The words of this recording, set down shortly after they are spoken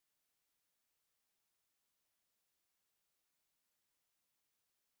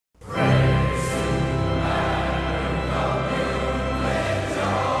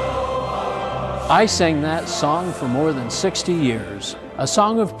I sang that song for more than 60 years, a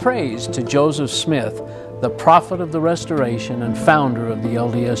song of praise to Joseph Smith, the prophet of the Restoration and founder of the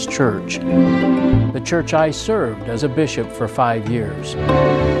LDS Church, the church I served as a bishop for 5 years.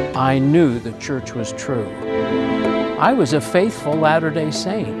 I knew the church was true. I was a faithful Latter-day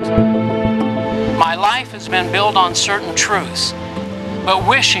Saint. My life has been built on certain truths, but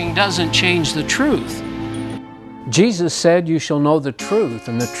wishing doesn't change the truth. Jesus said, "You shall know the truth,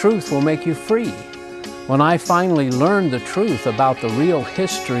 and the truth will make you free." When I finally learned the truth about the real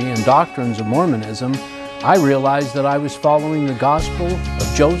history and doctrines of Mormonism, I realized that I was following the gospel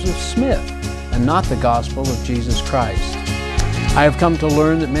of Joseph Smith and not the gospel of Jesus Christ. I have come to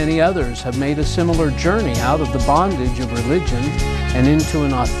learn that many others have made a similar journey out of the bondage of religion and into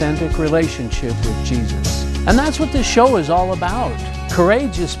an authentic relationship with Jesus. And that's what this show is all about.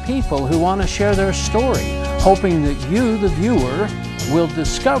 Courageous people who want to share their story, hoping that you, the viewer, will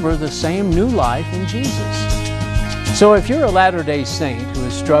discover the same new life in Jesus. So if you're a Latter-day Saint who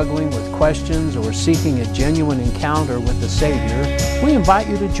is struggling with questions or seeking a genuine encounter with the Savior, we invite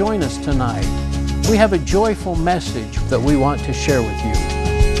you to join us tonight. We have a joyful message that we want to share with you.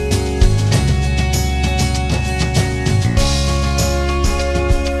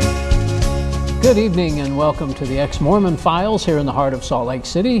 Good evening and welcome to the Ex-Mormon Files here in the heart of Salt Lake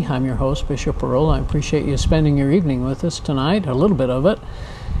City. I'm your host, Bishop Parola. I appreciate you spending your evening with us tonight, a little bit of it.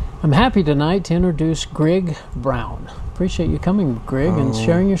 I'm happy tonight to introduce Grigg Brown. Appreciate you coming, Grigg, and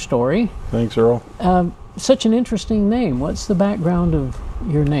sharing your story. Thanks, Earl. Such an interesting name. What's the background of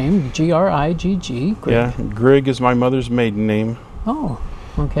your name? G-R-I-G-G. Grigg. Yeah, Grigg is my mother's maiden name. Oh,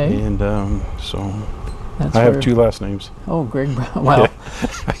 okay. And so I have two last names. Oh, Grigg Brown. Well,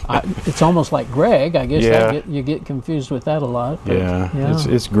 it's almost like Greg. I guess you get confused with that a lot. Yeah.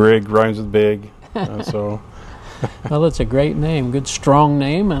 It's Grigg, rhymes with big. So. Well, it's a great name, good strong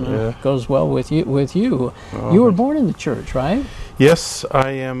name, and it goes well with you. You were born in the church, right? Yes,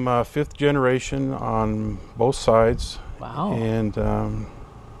 I am fifth generation on both sides. Wow. And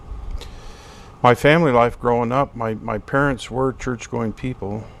my family life growing up, my parents were church-going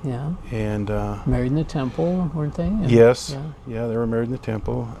people. Yeah. And married in the temple, weren't they? Yes. Yeah, they were married in the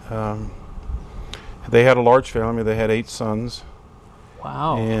temple. They had a large family. They had 8 sons.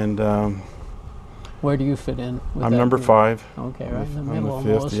 Wow. And where do you fit in? I'm number 5. Okay, right in the middle. I'm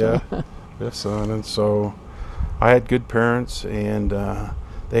the fifth, fifth son. And so I had good parents, and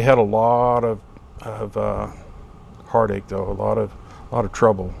they had a lot of heartache, though, a lot of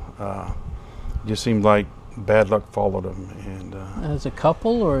trouble. It just seemed like bad luck followed them. And as a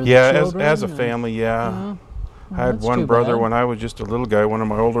couple, or children, as a family, Well, I had one brother when I was just a little guy. One of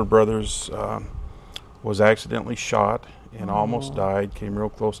my older brothers was accidentally shot and almost died. Came real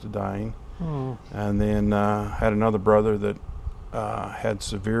close to dying. Oh. And then had another brother that had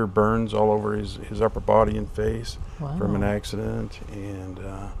severe burns all over his upper body and face from an accident, and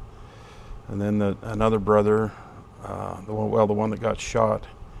then another brother, the one that got shot,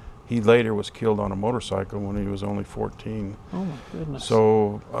 he later was killed on a motorcycle when he was only 14. Oh my goodness!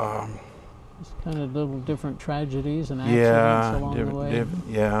 So it's kind of little different tragedies and accidents along the way.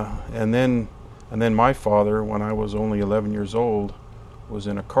 And then my father, when I was only 11 years old, was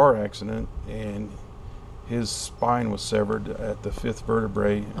in a car accident, and his spine was severed at the 5th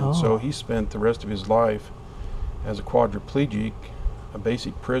vertebrae, and so he spent the rest of his life as a quadriplegic, a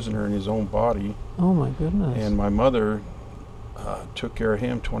basic prisoner in his own body. Oh my goodness. And my mother took care of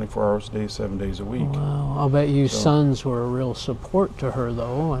him 24 hours a day, 7 days a week. Wow. I'll bet you sons were a real support to her,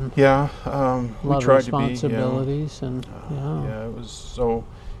 though. And a lot we tried of responsibilities to be. and it was so,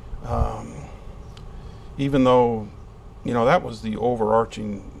 even though that was the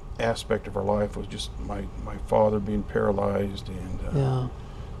overarching aspect of our life, was just my father being paralyzed, and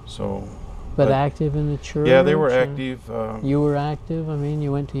so. But active in the church. Yeah, they were active. You were active. I mean,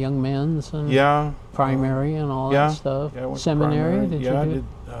 you went to Young Men's and primary and all that stuff. Yeah, I went Seminary. To primary. I did.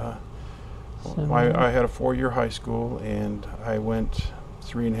 I had a 4-year high school, and I went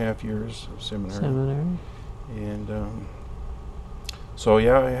 3.5 years of seminary. And so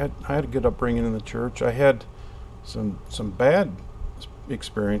I had a good upbringing in the church. I had some bad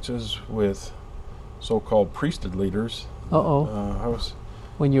experiences with so-called priesthood leaders.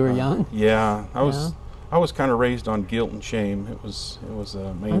 When you were young? I was kind of raised on guilt and shame. It was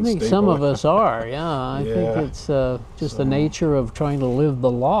a main I think staple. some of us are. I think it's just the nature of trying to live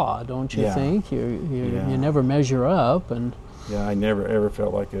the law, don't you think? You never measure up, and I never ever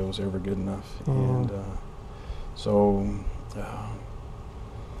felt like I was ever good enough. And so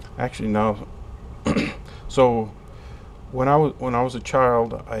actually now so when I was a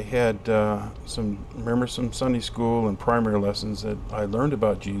child, I had some Sunday school and primary lessons that I learned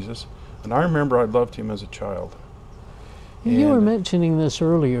about Jesus. And I remember I loved him as a child. You were mentioning this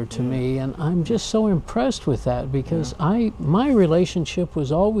earlier to me, and I'm just so impressed with that, because my relationship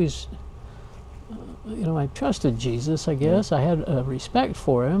was always, you know, I trusted Jesus, I guess. I had a respect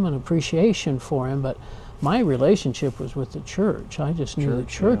for him and appreciation for him, but my relationship was with the church. I just knew the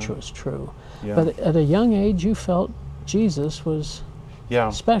church was true. Yeah. But at a young age, you felt Jesus was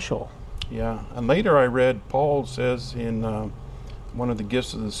special. Yeah, and later I read Paul says in one of the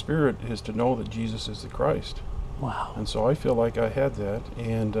gifts of the Spirit is to know that Jesus is the Christ. Wow. And so I feel like I had that.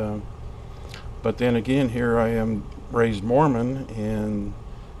 And but then again, here I am raised Mormon, and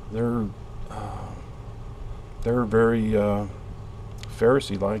they're very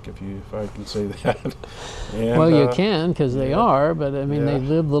Pharisee-like, if I can say that. And, well, you can, because they are, but I mean, they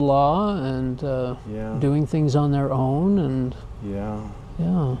live the law and doing things on their own, and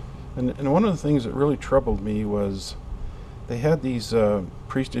And one of the things that really troubled me was they had these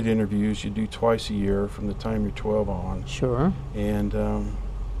priesthood interviews you do twice a year from the time you're 12 on. Sure. And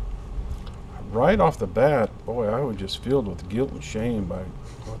right off the bat, boy, I was just filled with guilt and shame by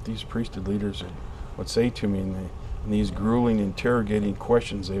what these priesthood leaders would say to me, and these grueling, interrogating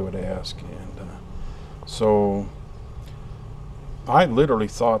questions they would ask. And so I literally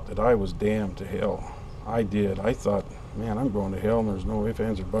thought that I was damned to hell. I did. I thought, man, I'm going to hell, and there's no ifs,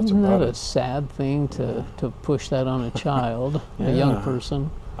 ands, or buts about it. Isn't that a sad thing to push that on a child, a young person?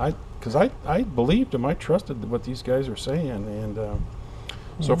 Because I believed them. I trusted what these guys were saying. And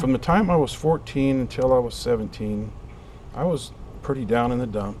so from the time I was 14 until I was 17, I was pretty down in the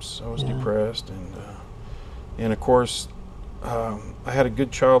dumps. I was depressed. And of course, I had a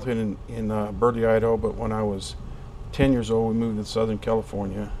good childhood in Burley, Idaho, but when I was 10 years old, we moved to Southern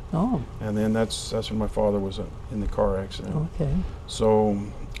California. Oh. And then that's when my father was in the car accident. Okay. So,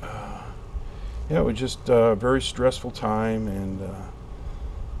 it was just a very stressful time,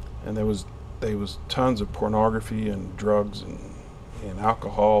 and there was tons of pornography and drugs and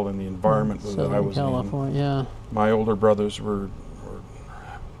alcohol in the environment that I was in. Yeah. My older brothers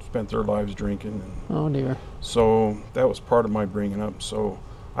spent their lives drinking. And oh dear. So that was part of my bringing up. So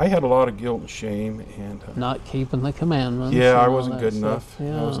I had a lot of guilt and shame, and not keeping the commandments. Yeah, I wasn't good enough.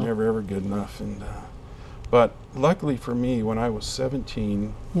 Yeah. I was never ever good enough, and but luckily for me, when I was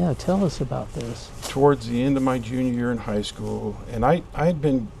 17. Yeah, tell us about this. Towards the end of my junior year in high school, and I had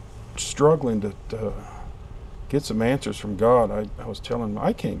been struggling to get some answers from God. I was telling him,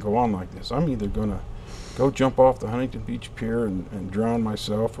 I can't go on like this. I'm either going to go jump off the Huntington Beach Pier and drown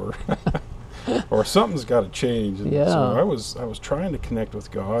myself, or or something's got to change. And so I was trying to connect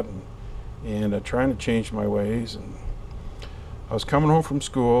with God and trying to change my ways. And I was coming home from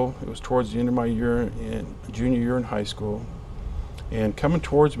school. It was towards the end of my junior year in high school. And coming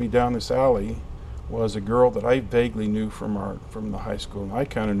towards me down this alley was a girl that I vaguely knew from the high school. And I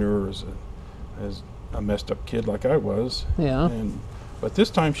kind of knew her as a messed up kid like I was. Yeah. But this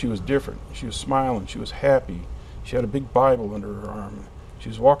time she was different. She was smiling. She was happy. She had a big Bible under her arm. She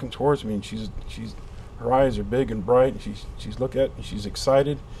was walking towards me, and her eyes are big and bright, and she's looking at me, she's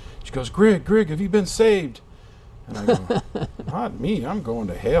excited. She goes, Grigg, have you been saved? And I go, not me, I'm going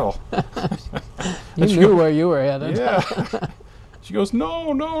to hell. You knew where you were headed. Yeah. She goes,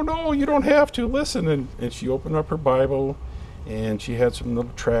 no, you don't have to. Listen. And she opened up her Bible, and she had some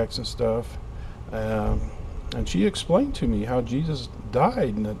little tracts and stuff. And she explained to me how Jesus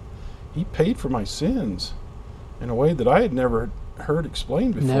died and that he paid for my sins in a way that I had never heard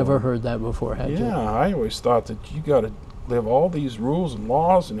explained before. Never heard that before, had you? Yeah, I always thought that you got to live all these rules and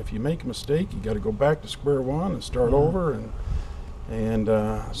laws, and if you make a mistake, you got to go back to square one and start over. And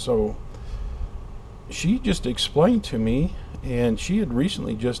so she just explained to me, and she had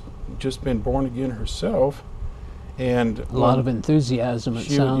recently just been born again herself. And a lot of enthusiasm, it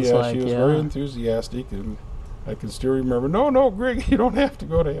sounds like. She was very enthusiastic, and I can still remember, no, Grigg, you don't have to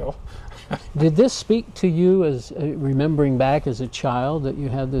go to hell. Did this speak to you as remembering back as a child that you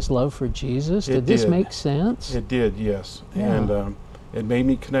had this love for Jesus? Did this make sense? It did, yes. Yeah. And it made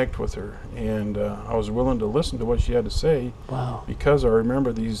me connect with her, and I was willing to listen to what she had to say. Wow. Because I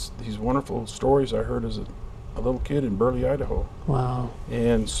remember these wonderful stories I heard as a little kid in Burley, Idaho. Wow.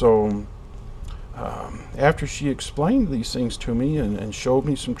 And so after she explained these things to me and showed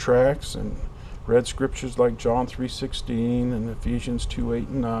me some tracts and read scriptures like John 3:16 and Ephesians 2:8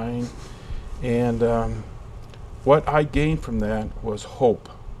 and 9, and what I gained from that was hope.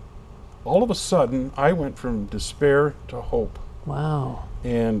 All of a sudden, I went from despair to hope. Wow.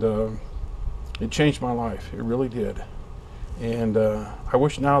 And it changed my life. It really did. And I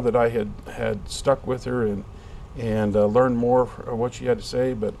wish now that I had stuck with her and learned more of what she had to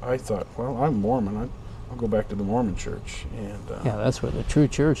say, but I thought, well, I'm Mormon. I'll go back to the Mormon church. And yeah, that's where the true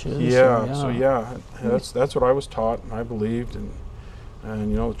church is. Yeah, so that's what I was taught, and I believed, and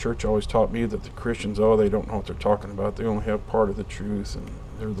you know, the church always taught me that the Christians, they don't know what they're talking about. They only have part of the truth, and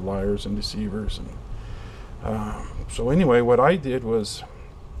they're the liars and deceivers. And so anyway, what I did was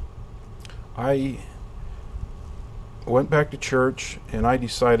I went back to church, and I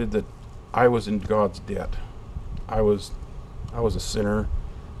decided that I was in God's debt. I was a sinner,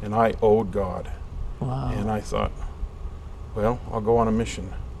 and I owed God. Wow. And I thought, well, I'll go on a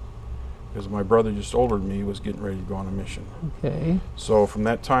mission, because my brother just older than me was getting ready to go on a mission. Okay. So from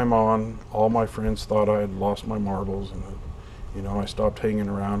that time on, all my friends thought I had lost my marbles, and you know, I stopped hanging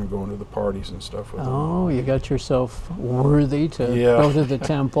around and going to the parties and stuff with them. Oh, you got yourself worthy to go to the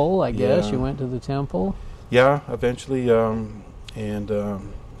temple, I guess. You went to the temple? Yeah, eventually.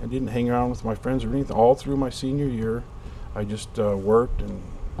 I didn't hang around with my friends or anything. All through my senior year, I just worked. And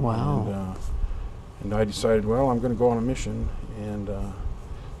wow. And I decided, well, I'm going to go on a mission. And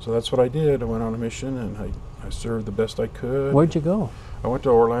so that's what I did. I went on a mission, and I served the best I could. Where'd you go? I went to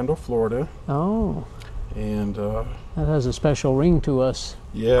Orlando, Florida. Oh. And that has a special ring to us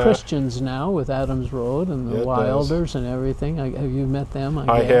Christians now, with Adams Road and the Wilders and everything. Have you met them?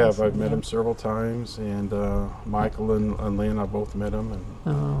 I have. I've met them several times, and Michael and Lynn, I both met them,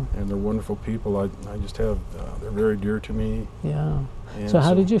 and they're wonderful people. I just have, they're very dear to me. Yeah. So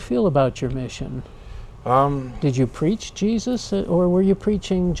how did you feel about your mission? Did you preach Jesus, or were you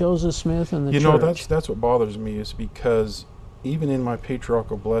preaching Joseph Smith and the church? You know, that's what bothers me, is because even in my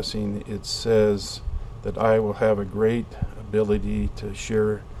patriarchal blessing, it says that I will have a great ability to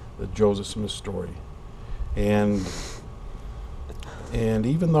share the Joseph Smith story. And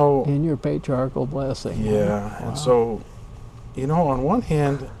even though... In your patriarchal blessing. Yeah. Wow. And so, you know, on one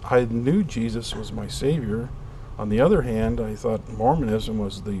hand, I knew Jesus was my Savior. On the other hand, I thought Mormonism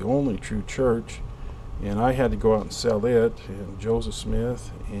was the only true church, and I had to go out and sell it, and Joseph Smith.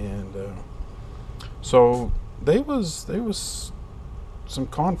 And so there was some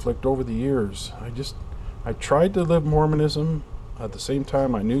conflict over the years. I tried to live Mormonism. At the same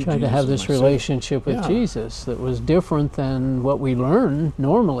time, I knew Jesus. Tried to have this relationship with Jesus that was different than what we learn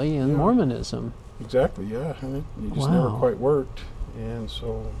normally in Mormonism. Exactly, yeah. And it just never quite worked. And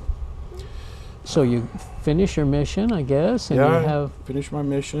so... So you finish your mission, I guess, and I finished my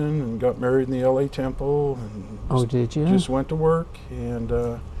mission and got married in the L.A. temple. And did you? Just went to work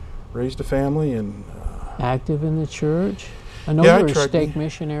and raised a family. And active in the church? I know you were a stake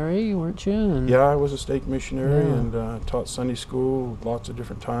missionary, weren't you? And yeah, I was a stake missionary and taught Sunday school lots of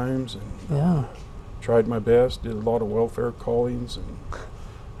different times, and tried my best, did a lot of welfare callings,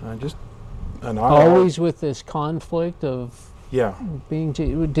 and always with this conflict of being.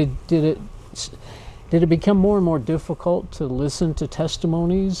 Did it become more and more difficult to listen to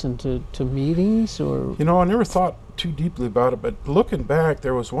testimonies and to meetings, or? You know, I never thought too deeply about it, but looking back,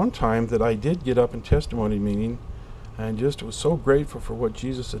 there was one time that I did get up in testimony meeting, and just was so grateful for what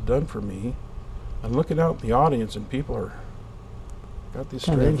Jesus had done for me. And looking out in the audience, and people got these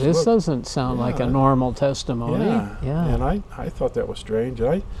strange This look. Doesn't sound like a normal testimony. Yeah. And I thought that was strange.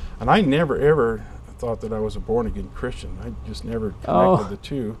 And I never ever thought that I was a born again Christian. I just never connected the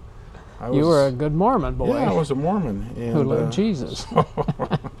two. You were a good Mormon boy. Yeah, I was a Mormon. And, who loved Jesus.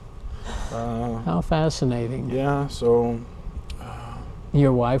 How fascinating. Yeah, so...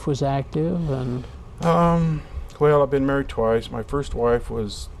 your wife was active? And well, I've been married twice. My first wife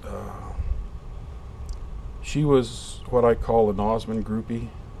was... she was what I call an Osmond groupie.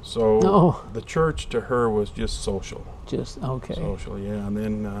 So the church to her was just social. Just, okay. Social, yeah. And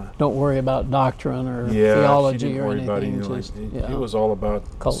then... don't worry about doctrine or theology she didn't or worry anything. About anything. It was all about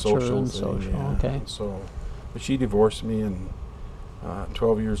culture social and thing, social. Okay. So, but she divorced me, and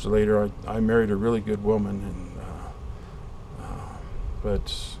 12 years later, I married a really good woman, and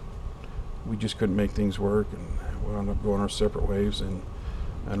but we just couldn't make things work, and we wound up going our separate ways. And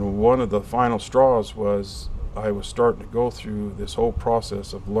one of the final straws was I was starting to go through this whole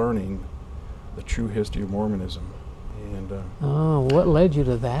process of learning the true history of Mormonism. And what led you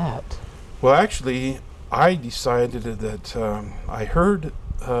to that? Well, actually, I decided that I heard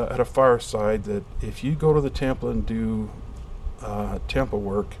at a fireside that if you go to the temple and do temple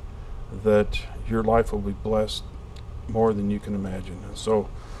work, that your life will be blessed more than you can imagine. And so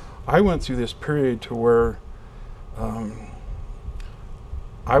I went through this period to where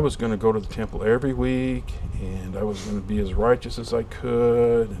I was going to go to the temple every week, and I was going to be as righteous as I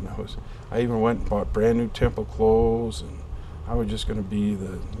could, and I even went and bought brand new temple clothes, and I was just going to be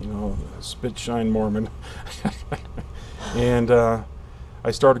the spit shine Mormon. And I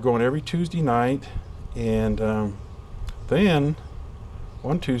started going every Tuesday night, and then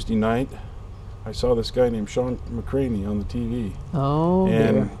one Tuesday night I saw this guy named Sean McCraney on the TV. Oh,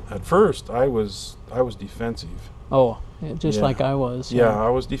 and dear. At first I was defensive. Oh, just like I was. Yeah, I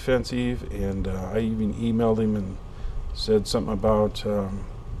was defensive, and I even emailed him and said something about,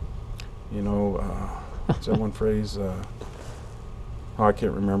 what's that one phrase? I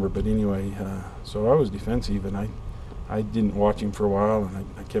can't remember, but anyway, so I was defensive, and I didn't watch him for a while, and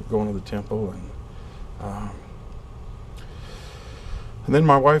I kept going to the temple, and then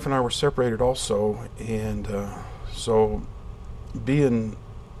my wife and I were separated also, and so being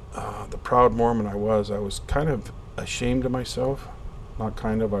the proud Mormon I was kind of ashamed of myself. Not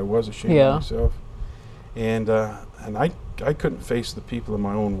kind of, I was ashamed of myself. And I couldn't face the people in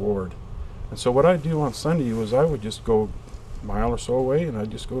my own ward. And so what I'd do on Sunday was I would just go a mile or so away, and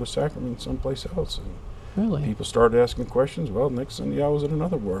I'd just go to sacrament someplace else. And really? People started asking questions. Well, next Sunday I was at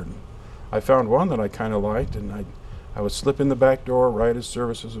another ward. And I found one that I kind of liked, and I would slip in the back door right as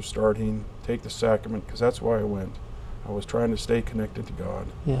services were starting, take the sacrament, because that's why I went. I was trying to stay connected to God.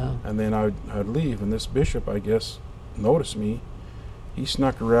 Yeah. And then I'd leave, and this bishop, I guess, noticed me. He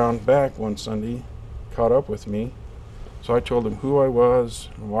snuck around back one Sunday, caught up with me. So I told him who I was,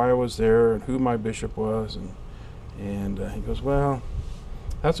 and why I was there, and who my bishop was, and he goes, well,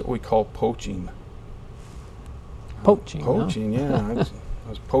 that's what we call poaching. Poaching? Poaching, yeah. I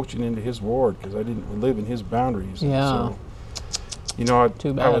was poaching into his ward because I didn't live in his boundaries. Yeah. So,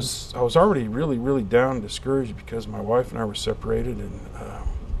 Too bad. I was already really, really down and discouraged because my wife and I were separated, and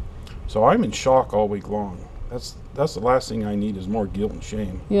so I'm in shock all week long. That's the last thing I need is more guilt and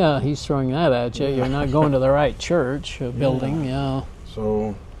shame. Yeah, he's throwing that at you. You're not going to the right church building. Yeah.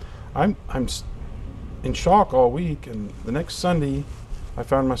 So I'm in shock all week, and the next Sunday I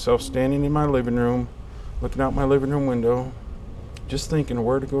found myself standing in my living room, looking out my living room window, just thinking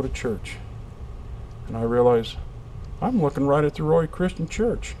where to go to church. And I realized I'm looking right at the Roy Christian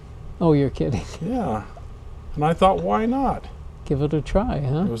Church. Oh, you're kidding. Yeah. And I thought, why not? Give it a try,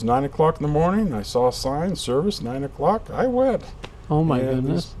 huh? It was 9 o'clock in the morning. I saw a sign, service, 9 o'clock. I went. Oh, my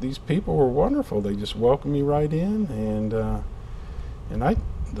goodness. These people were wonderful. They just welcomed me right in, and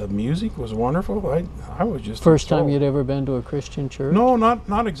the music was wonderful. I was just First time enthralled. you'd ever been to a Christian church? No,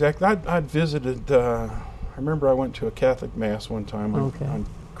 not exactly. I'd visited. I remember I went to a Catholic mass one time on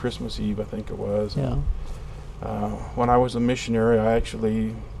Christmas Eve, I think it was. Yeah. When I was a missionary, I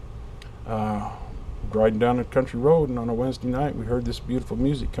actually riding down a country road, and on a Wednesday night we heard this beautiful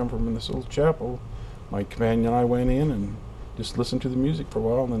music come from this little chapel. My companion and I went in and just listened to the music for a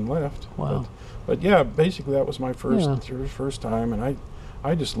while and then left. Wow. But yeah, basically that was my first time, and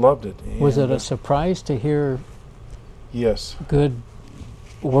I just loved it. And was it a surprise to hear yes, good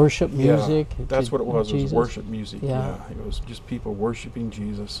worship music? Yeah, that's what it was. Jesus? It was worship music. Yeah. It was just people worshiping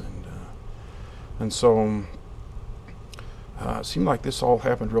Jesus, and so it seemed like this all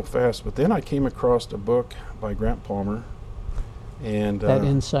happened real fast. But then I came across a book by Grant Palmer, and that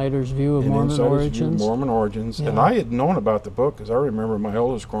Insider's View of Mormon Origins. Mormon Origins, Yeah. and I had known about the book because I remember my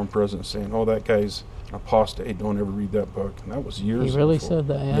eldest quorum president saying, "Oh, that guy's an apostate. Don't ever read that book." And that was years. He really before. said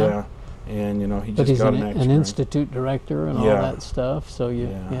that, yeah. Yeah, and he But just he's got an institute director and all that stuff. So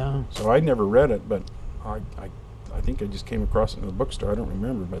yeah. So I never read it, but I think I just came across it in the bookstore. I don't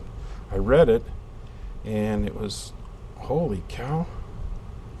remember, but I read it, and it was, holy cow,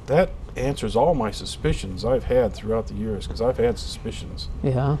 that answers all my suspicions I've had throughout the years, because I've had suspicions.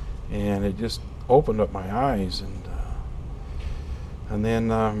 Yeah. And it just opened up my eyes, and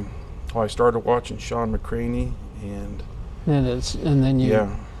then I started watching Sean McCraney, and then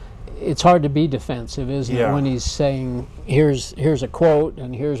it's hard to be defensive, isn't it, when he's saying here's a quote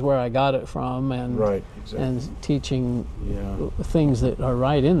and here's where I got it from, and right, exactly. and teaching things that are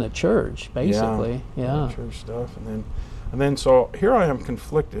right in the church, basically. Yeah. Church stuff, and then so here I am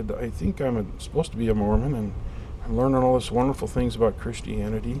conflicted. I think I'm supposed to be a Mormon, and I'm learning all this wonderful things about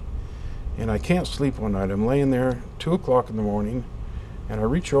Christianity, and I can't sleep one night. I'm laying there 2 o'clock in the morning, and I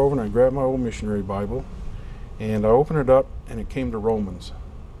reach over and I grab my old missionary Bible, and I open it up, and it came to Romans.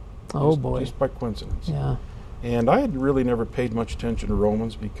 Oh boy. Just by coincidence. Yeah. And I had really never paid much attention to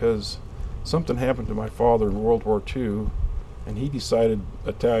Romans because something happened to my father in World War II, and he decided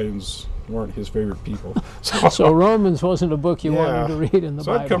Italians weren't his favorite people. So Romans wasn't a book you wanted to read in the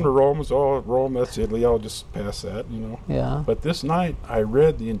Bible. So I'd come to Romans, Rome, that's Italy, I'll just pass that, Yeah. But this night I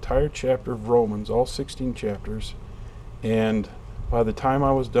read the entire chapter of Romans, all 16 chapters, and by the time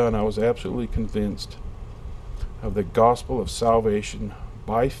I was done, I was absolutely convinced of the gospel of salvation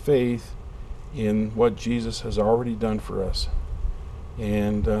by faith in what Jesus has already done for us.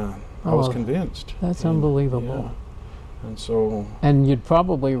 And I was convinced. That's unbelievable. And so... And you'd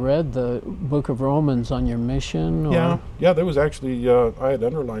probably read the book of Romans on your mission? Or yeah, there was actually, I had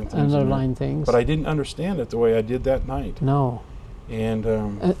underlined things. Underlined things. But I didn't understand it the way I did that night. No. And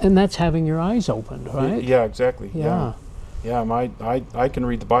that's having your eyes opened, right? Yeah, exactly. Yeah. Yeah, I can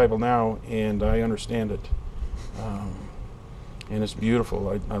read the Bible now, and I understand it. And it's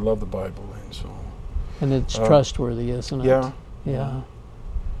beautiful. I love the Bible. And so... And it's trustworthy, isn't it? Yeah. Yeah.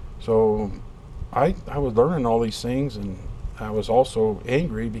 So I was learning all these things, and I was also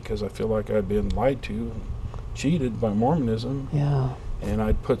angry because I feel like I'd been lied to and cheated by Mormonism. Yeah. And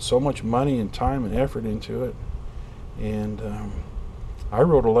I'd put so much money and time and effort into it. And I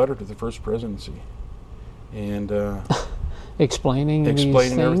wrote a letter to the First Presidency. And explaining these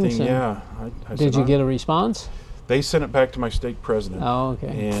things? Everything, yeah. I did you get a response? They sent it back to my stake president. Oh,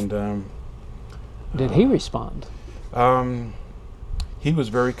 okay. And did he respond? He was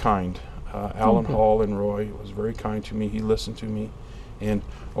very kind. Alan Hall and Roy was very kind to me. He listened to me. And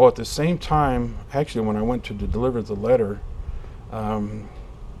at the same time, actually, when I went to deliver the letter,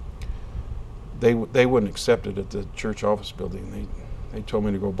 they wouldn't accept it at the church office building. They told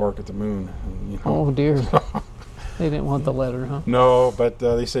me to go bark at the moon. And, Oh dear. They didn't want the letter, huh? No, but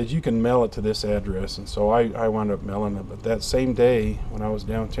they said you can mail it to this address, and so I wound up mailing it. But that same day, when I was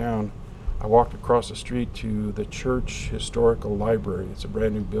downtown, I walked across the street to the church historical library. It's a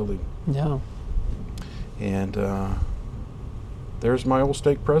brand new building. Yeah. And there's my old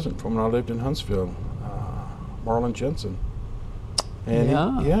stake president from when I lived in Huntsville, Marlon Jensen. And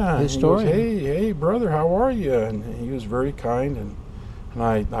historian. He goes, hey, brother, how are you? And he was very kind. And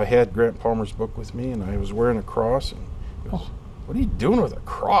I had Grant Palmer's book with me, and I was wearing a cross. And he goes, what are you doing with a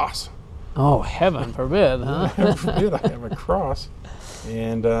cross? Oh, heaven forbid, huh? Heaven forbid I have a cross.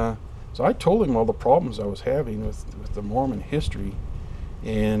 And so I told him all the problems I was having with the Mormon history.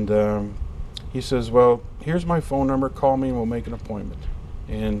 And he says, well, here's my phone number. Call me and we'll make an appointment.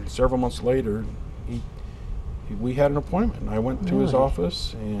 And several months later, we had an appointment. And I went to his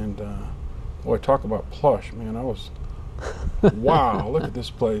office, and boy, talk about plush, man. I was, wow, look at this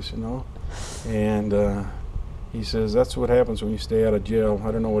place, And he says, that's what happens when you stay out of jail.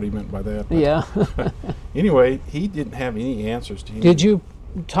 I don't know what he meant by that. Yeah. Anyway, he didn't have any answers to him. Did you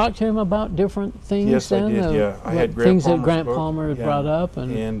talk to him about different things? Yes, then? I did. Yeah, I had things that Grant Palmer had brought up,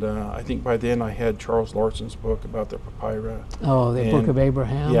 and I think by then I had Charles Larson's book about the papyri. Oh, the Book of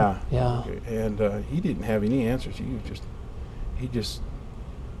Abraham. Yeah, yeah. And he didn't have any answers. He just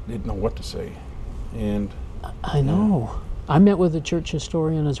didn't know what to say, and I know. I met with a church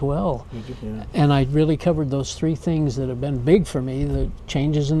historian as well. You did, yeah. And I really covered those three things that have been big for me: the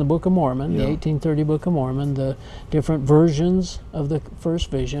changes in the Book of Mormon, the 1830 Book of Mormon, the different versions of the first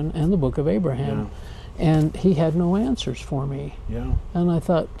vision, and the Book of Abraham. Yeah. And he had no answers for me. Yeah. And I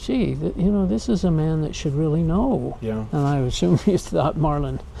thought, gee, this is a man that should really know. Yeah. And I assume you thought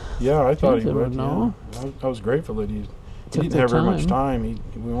Marlon. Yeah, I thought he would know. Yeah. I was grateful that he didn't have very much time.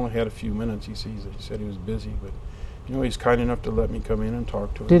 We only had a few minutes. He said he was busy, but he's kind enough to let me come in and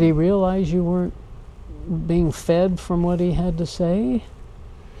talk to him. Did he realize you weren't being fed from what he had to say?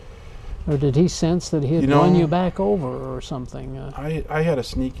 Or did he sense that he had won you back over or something? I had a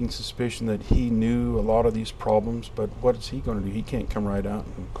sneaking suspicion that he knew a lot of these problems, but what is he going to do? He can't come right out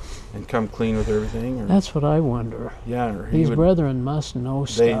and come clean with everything? Or, that's what I wonder. Yeah. Or these brethren must know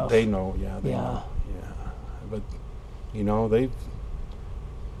stuff. They know, yeah. They know, yeah. But,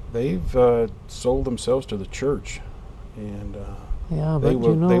 they've sold themselves to the church. And they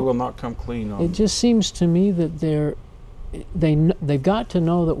will not come clean on it. Just seems to me that they've got to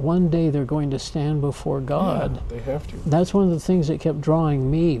know that one day they're going to stand before God. Yeah, they have to. That's one of the things that kept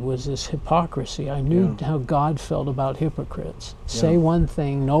drawing me, was this hypocrisy. I knew how God felt about hypocrites. Say one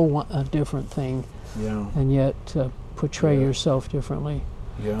thing, know a different thing, and yet portray yourself differently.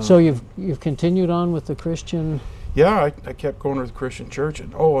 Yeah. So you've continued on with the Christian. Yeah, I kept going to the Christian church,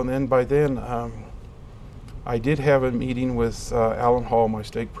 and then by then. I did have a meeting with Alan Hall, my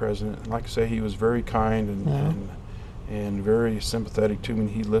stake president, and like I say, he was very kind and very sympathetic to me.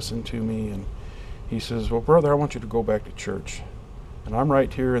 He listened to me, and he says, well, brother, I want you to go back to church. And I'm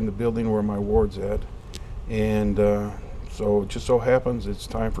right here in the building where my ward's at. And so it just so happens it's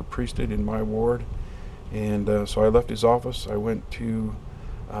time for priesthood in my ward. And so I left his office. I went to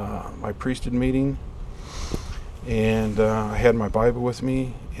my priesthood meeting, and I had my Bible with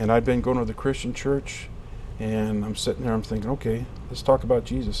me, and I'd been going to the Christian church. And I'm sitting there, I'm thinking, okay, let's talk about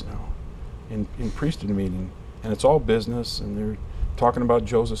Jesus now in priesthood meeting. And it's all business, and they're talking about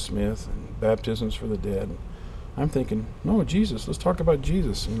Joseph Smith and baptisms for the dead. I'm thinking, no, Jesus, let's talk about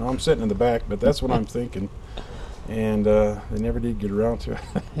Jesus. I'm sitting in the back, but that's what I'm thinking. And they never did get around to it.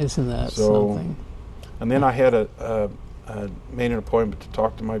 Isn't that something? And then I had a made an appointment to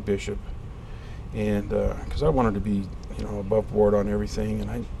talk to my bishop, and because I wanted to be, you know, above board on everything,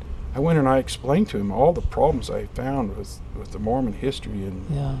 and I went and I explained to him all the problems I found with the Mormon history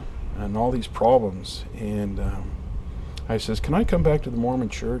and all these problems, and I says, can I come back to the Mormon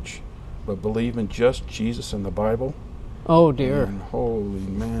church but believe in just Jesus and the Bible? Oh dear. And holy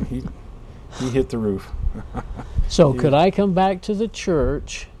man, he hit the roof. So could I come back to the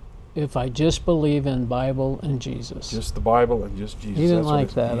church if I just believe in Bible and Jesus? Just the Bible and just Jesus. He didn't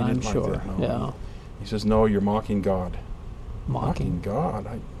like that, I'm sure. Like that, no. Yeah. He says, no, you're mocking God. Mocking God?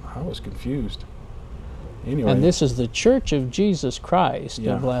 I was confused. Anyway. And this is the Church of Jesus Christ of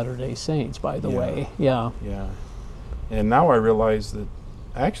Yeah. Latter-day Saints, by the Yeah. way. Yeah. Yeah. And now I realize that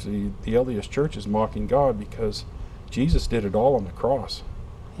actually the LDS Church is mocking God because Jesus did it all on the cross.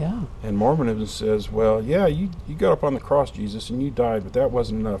 Yeah. And Mormonism says, well, yeah, you got up on the cross, Jesus, and you died, but that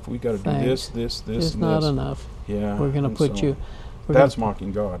wasn't enough. We got to do this, It's and not this. that's Yeah. We're going to put so you... That's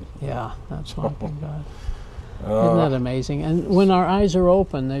mocking God. Yeah, that's mocking God. Isn't that amazing? And when our eyes are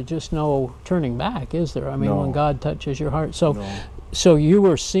open, there's just no turning back, is there? I mean, No. when God touches your heart. No. So you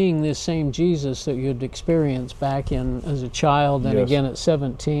were seeing this same Jesus that you'd experienced back in as a child, and Yes. again at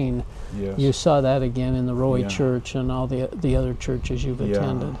 17. Yes. You saw that again in the Roy Yeah. Church and all the other churches you've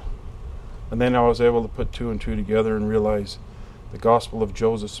attended. And then I was able to put two and two together and realize the gospel of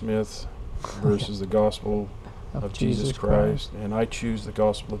Joseph Smith versus the gospel of Jesus Christ. And I choose the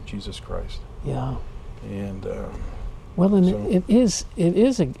gospel of Jesus Christ. Yeah. And well, and so- it is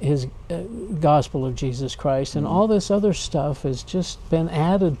his gospel of Jesus Christ, and all this other stuff has just been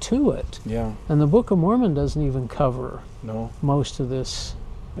added to it. yeah, And the Book of Mormon doesn't even cover no, most of this,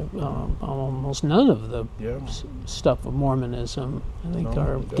 almost none of the yeah. stuff of Mormonism. I think No,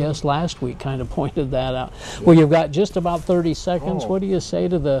 our it doesn't. guest last week kind of pointed that out. Well, you've got just about 30 seconds. Oh. What do you say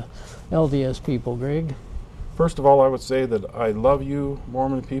to the LDS people, Grigg? First of all, I would say that I love you,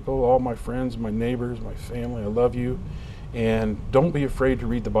 Mormon people, all my friends, my neighbors, my family. I love you. And don't be afraid to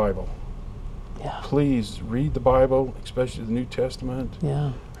read the Bible. Yeah. Please read the Bible, especially the New Testament.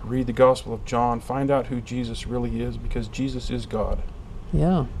 Yeah. Read the Gospel of John. Find out who Jesus really is, because Jesus is God.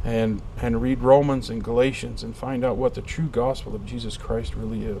 Yeah. And read Romans and Galatians and find out what the true gospel of Jesus Christ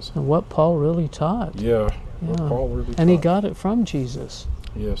really is. And what Paul really taught. Yeah. What Yeah. Paul really And he taught. got it from Jesus.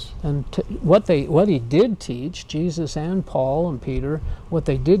 Yes. And what he did teach, Jesus and Paul and Peter, what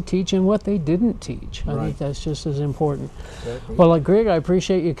they did teach and what they didn't teach. I Right. think that's just as important. Exactly. Well, Grigg, I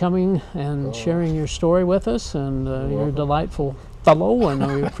appreciate you coming and sharing your story with us, and you're a welcome. delightful fellow, and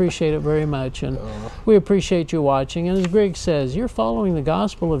we appreciate it very much. And we appreciate you watching. And as Grigg says, you're following the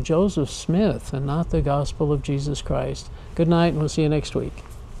gospel of Joseph Smith and not the gospel of Jesus Christ. Good night, and we'll see you next week.